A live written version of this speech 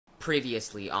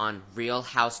Previously on Real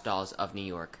House Dolls of New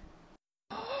York.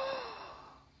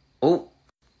 Oh,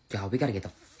 y'all, we gotta get the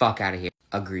fuck out of here.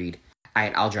 Agreed.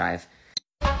 Alright, I'll drive.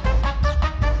 Well,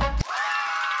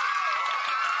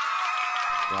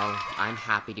 I'm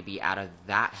happy to be out of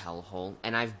that hellhole,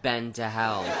 and I've been to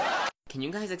hell. Can you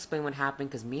guys explain what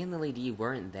happened? Because me and Lily D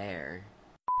weren't there.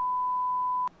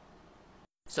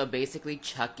 So basically,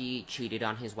 Chucky cheated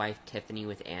on his wife Tiffany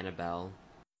with Annabelle.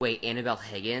 Wait, Annabelle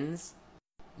Higgins?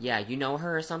 Yeah, you know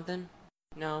her or something?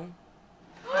 No?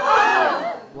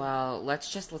 Well,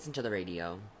 let's just listen to the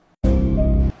radio.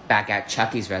 Back at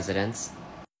Chucky's residence.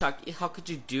 Chucky, how could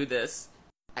you do this?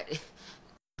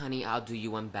 Honey, I'll do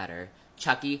you one better.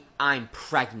 Chucky, I'm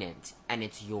pregnant, and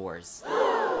it's yours.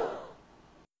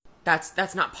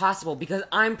 That's not possible, because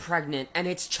I'm pregnant, and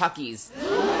it's Chucky's.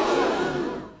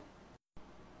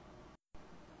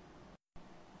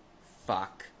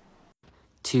 Fuck.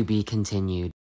 To be continued.